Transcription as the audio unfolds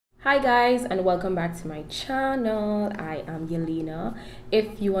Hi guys, and welcome back to my channel. I am Yelena.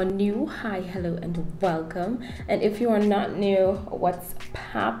 If you are new, hi, hello, and welcome. And if you are not new, what's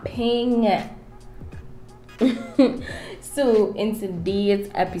popping? So in today's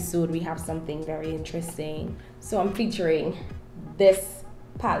episode we have something very interesting. So I'm featuring this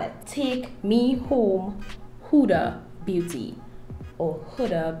palette, Take Me Home Huda Beauty, or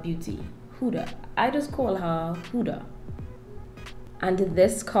Huda Beauty. Huda, I just call her Huda. And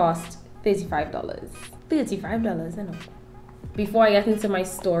this cost $35. $35, I know. Before I get into my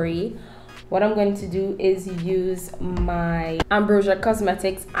story, what I'm going to do is use my Ambrosia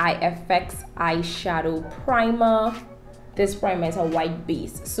Cosmetics IFX eyeshadow primer. This primer is a white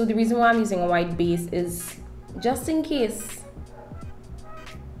base. So the reason why I'm using a white base is just in case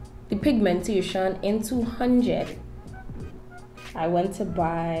the pigmentation in 200. I went to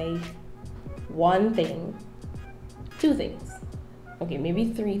buy two things. Okay,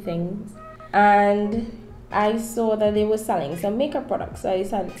 maybe three things, and I saw that they were selling some makeup products, so I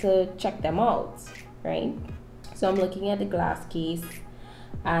decided to check them out, right? So I'm looking at the glass case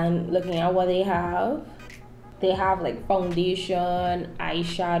and looking at what they have. They have like foundation,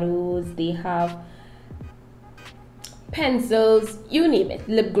 eyeshadows, they have pencils, you name it,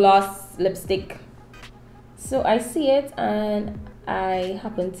 lip gloss, lipstick. So I see it, and I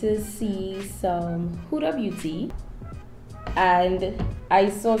happen to see some Huda Beauty, and I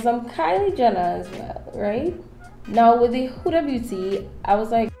saw some Kylie Jenner as well, right? Now with the Huda Beauty, I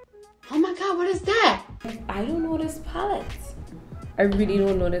was like, oh my god, what is that? I don't know this palette. I really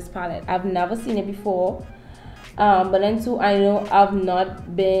don't know this palette. I've never seen it before. But then too, I know I've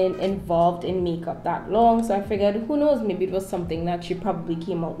not been involved in makeup that long, so I figured, who knows, maybe it was something that she probably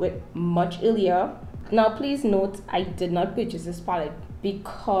came out with much earlier. Now please note, I did not purchase this palette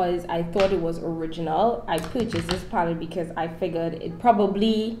because I thought it was original. I purchased this palette because I figured it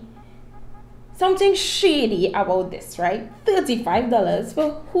probably something shady about this, right? $35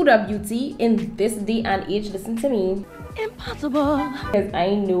 for Huda Beauty in this day and age. Listen to me. Impossible. Because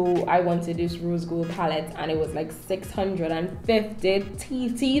I know I wanted this rose gold palette and it was like $650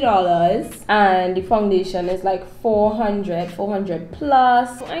 TT, and the foundation is like 400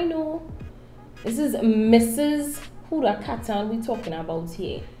 plus. So I know this is Mrs. Huda Katan we talking about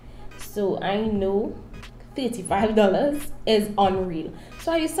here. So I know $35 is unreal.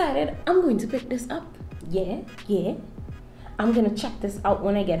 So I decided I'm going to pick this up. Yeah. I'm gonna check this out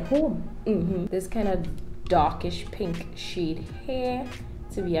when I get home. This kind of darkish pink shade here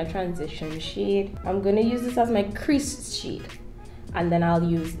to be a transition shade. I'm gonna use this as my crease shade, and then I'll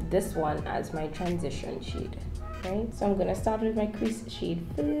use this one as my transition shade, right? So I'm gonna start with my crease shade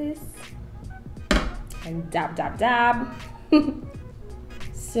first and dab.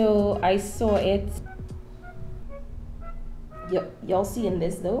 So I saw it. Y'all seeing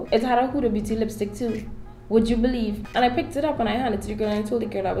this though? It had a Huda Beauty lipstick too, would you believe? And I picked it up and I handed it to the girl and I told the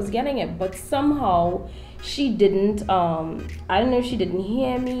girl I was getting it, but somehow she didn't, I don't know if she didn't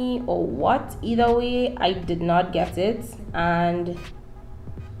hear me or what. Either way, I did not get it and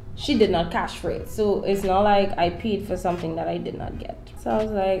she did not cash for it. So it's not like I paid for something that I did not get. So I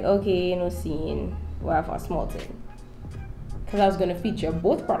was like, okay, no scene, well, for a small thing, because I was going to feature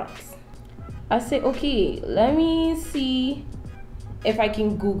both products. I said, okay, let me see if I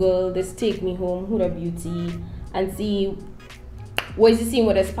can Google this Take Me Home Huda Beauty and see what is he seeing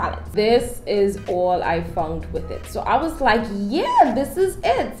with this palette. This is all I found with it. So I was like, yeah, this is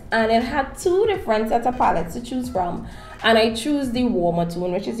it. And it had two different sets of palettes to choose from, and I choose the warmer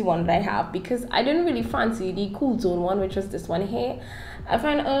tone, which is the one that I have, because I didn't really fancy the cool tone one, which was this one here. I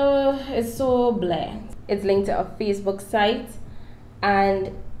find it's so bland. It's linked to a Facebook site,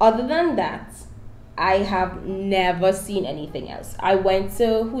 and other than that, I have never seen anything else. I went to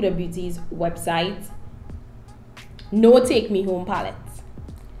Huda Beauty's website, no Take Me Home palette.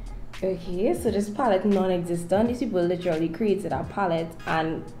 Okay, so this palette non-existent. These people literally created a palette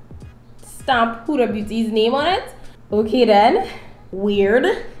and stamped Huda Beauty's name on it. Okay then, weird.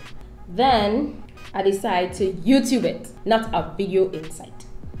 Then I decided to YouTube it, not a video insight.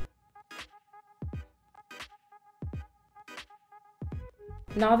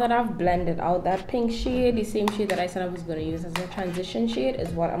 Now that I've blended out that pink shade, the same shade that I said I was going to use as a transition shade is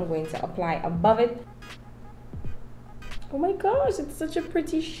what I'm going to apply above it. Oh my gosh, it's such a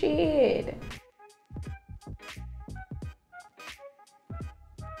pretty shade.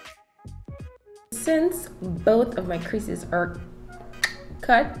 Since both of my creases are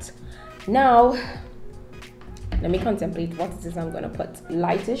cut, now let me contemplate what it is I'm going to put.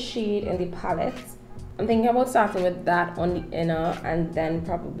 Lightest shade in the palette. I'm thinking about starting with that on the inner and then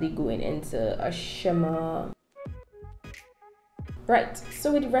probably going into a shimmer Right,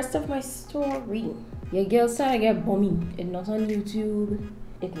 so with the rest of my story, your girl started to get bummy. It's not on YouTube,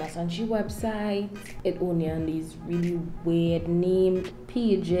 it's not on your website, it only on these really weird named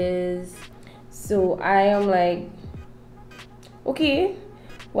pages. So I am like, okay,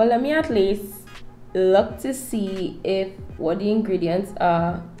 well, let me at least look to see if what the ingredients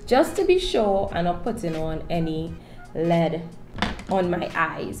are, just to be sure I'm not putting on any lead on my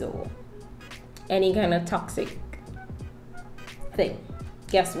eyes or any kind of toxic thing.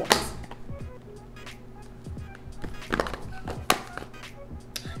 Guess what?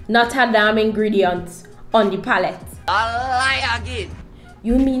 Not a damn ingredient on the palette. A lie again.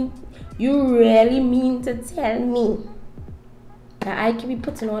 You really mean to tell me that I can be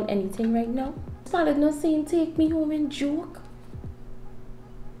putting on anything right now? This palette not saying take me home and joke.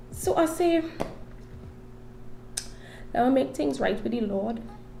 So I say, let me make things right with the Lord.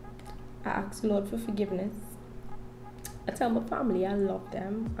 I ask the Lord for forgiveness. I tell my family I love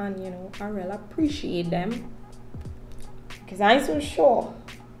them and I really appreciate them. Because I ain't so sure.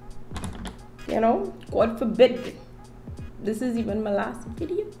 God forbid this is even my last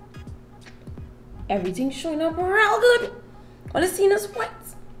video. Everything's showing up real good. All I seen is white.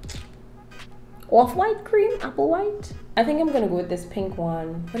 Off-white cream, apple white. I think I'm gonna go with this pink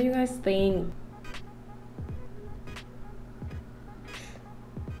one. What do you guys think?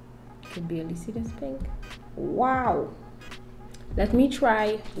 You can barely see this pink. Wow. Let me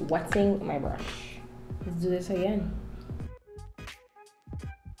try wetting my brush. Let's do this again.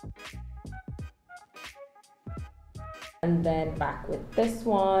 And then back with this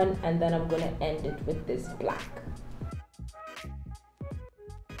one, and then I'm gonna end it with this black.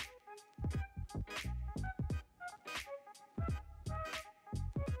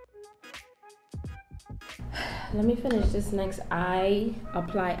 Let me finish this next eye,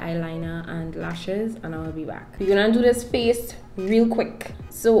 apply eyeliner and lashes, and I'll be back. We're gonna do this face real quick.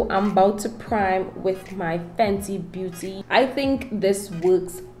 So I'm about to prime with my Fenty Beauty. I think this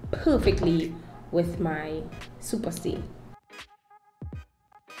works perfectly with my Superstay.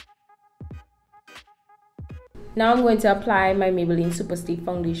 Now I'm going to apply my Maybelline Superstay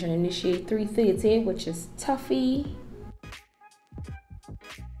foundation in the shade 330, which is Toffee.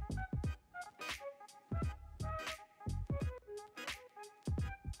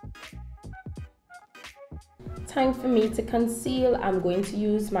 Time for me to conceal. I'm going to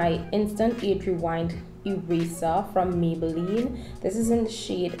use my Instant Age Rewind Eraser from Maybelline. This is in the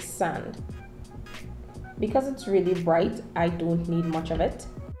shade Sand. Because it's really bright, I don't need much of it.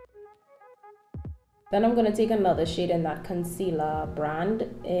 Then I'm going to take another shade in that concealer brand.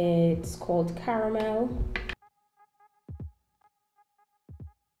 It's called Caramel.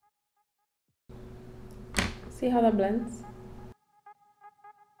 See how that blends?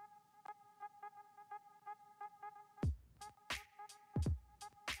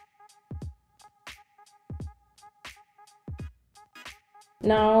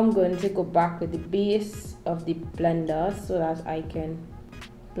 Now I'm going to go back with the base of the blender so that I can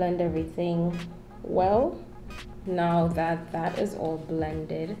blend everything well. Now that that is all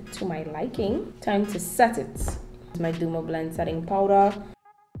blended to my liking, time to set it. My Dermablend setting powder.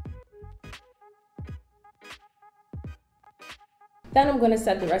 Then I'm going to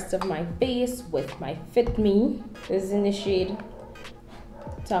set the rest of my face with my Fit Me. This is in the shade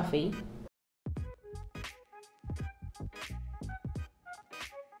Toffee.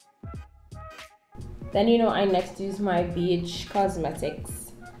 Then I next use my BH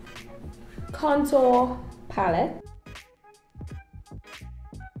Cosmetics Contour Palette.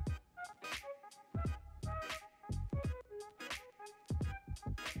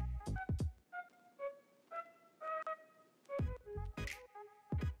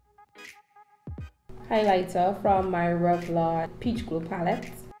 Highlighter from my Revlon Peach Glow Palette.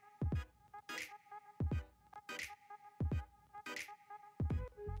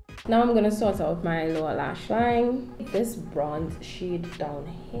 Now I'm going to sort out my lower lash line. This bronze shade down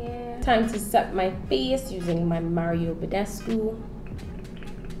here. Time to set my face using my Badescu.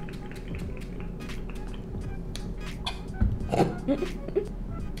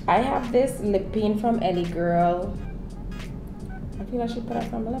 I have this lip paint from Ellie Girl. I feel I should put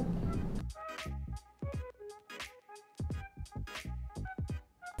that on my lip.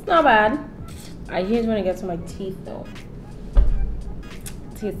 It's not bad. I hate when it gets to my teeth though.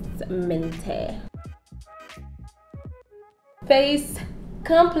 Tastes minty. Face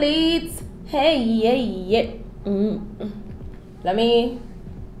complete. Hey, yeah. Let me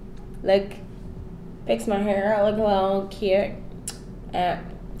fix my hair. Look a little cute. I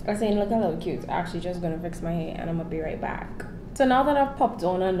saying look a little cute. Actually, just gonna fix my hair and I'm gonna be right back. So now that I've popped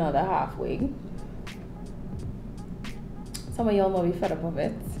on another half wig, it's Some of y'all might be fed up of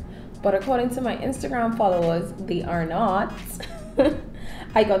it, but according to my Instagram followers, they are not.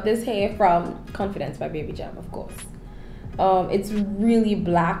 I got this hair from Confidence by BabyGem, of course. It's really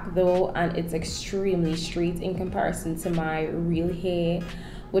black though, and it's extremely straight in comparison to my real hair,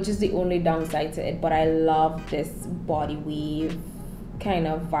 which is the only downside to it. But I love this body wave kind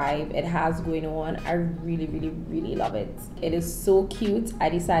of vibe it has going on. I really love it. It is so cute. I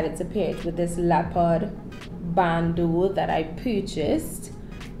decided to pair it with this leopard bandeau that I purchased.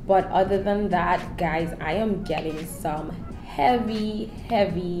 But other than that, guys, I am getting some heavy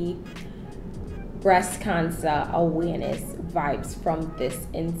breast cancer awareness vibes from this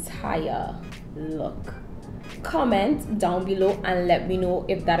entire look. Comment down below and let me know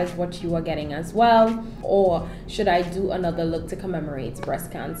if that is what you are getting as well, or should I do another look to commemorate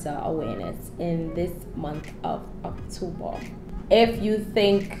breast cancer awareness in this month of October. If you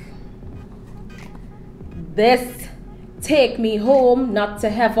think this take me home, not to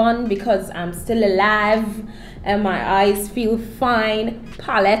heaven because I'm still alive and my eyes feel fine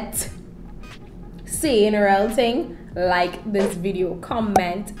palette saying or else, like this video,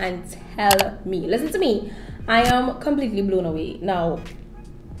 comment and tell me. Listen to me, I am completely blown away. Now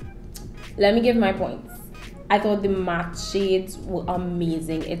let me give my points. I thought the matte shades were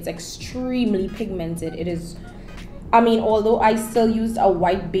amazing. It's extremely pigmented. It is, I mean, although I still used a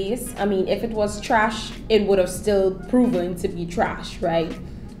white base, I mean, if it was trash it would have still proven to be trash, right?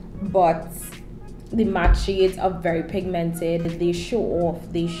 But the matte shades are very pigmented. They show off,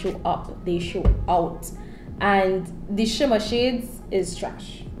 they show up, they show out. And the shimmer shades is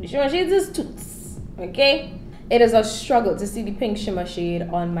trash. The shimmer shades is toots, okay? It is a struggle to see the pink shimmer shade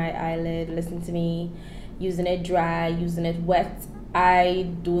on my eyelid. Listen to me, using it dry, using it wet, I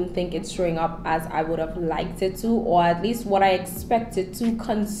don't think it's showing up as I would have liked it to, or at least what I expected to,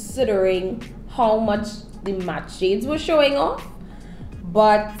 considering how much the matte shades were showing off.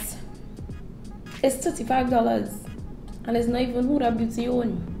 But it's $35 and it's not even Huda Beauty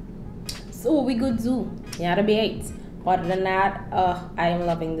own. So what we good do? Yeah, to be 8. Other than that, I am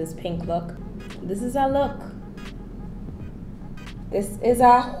loving this pink look. This is a look. This is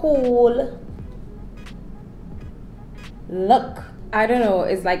a whole look. I don't know,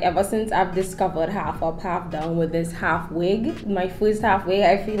 it's like ever since I've discovered half up, half down with this half wig, my first half wig,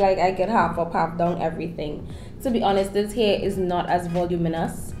 I feel like I could half up, half down everything. To be honest, this hair is not as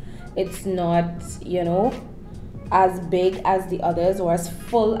voluminous. It's not, you know, as big as the others or as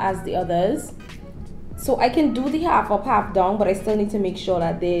full as the others. So I can do the half up, half down, but I still need to make sure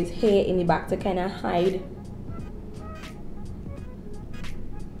that there's hair in the back to kind of hide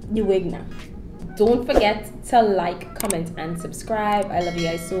the wig now. Don't forget to like, comment, and subscribe. I love you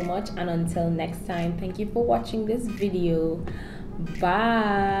guys so much, and until next time, thank you for watching this video.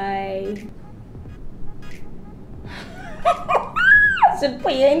 Bye. I should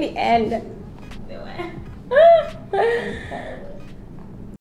put you in the end.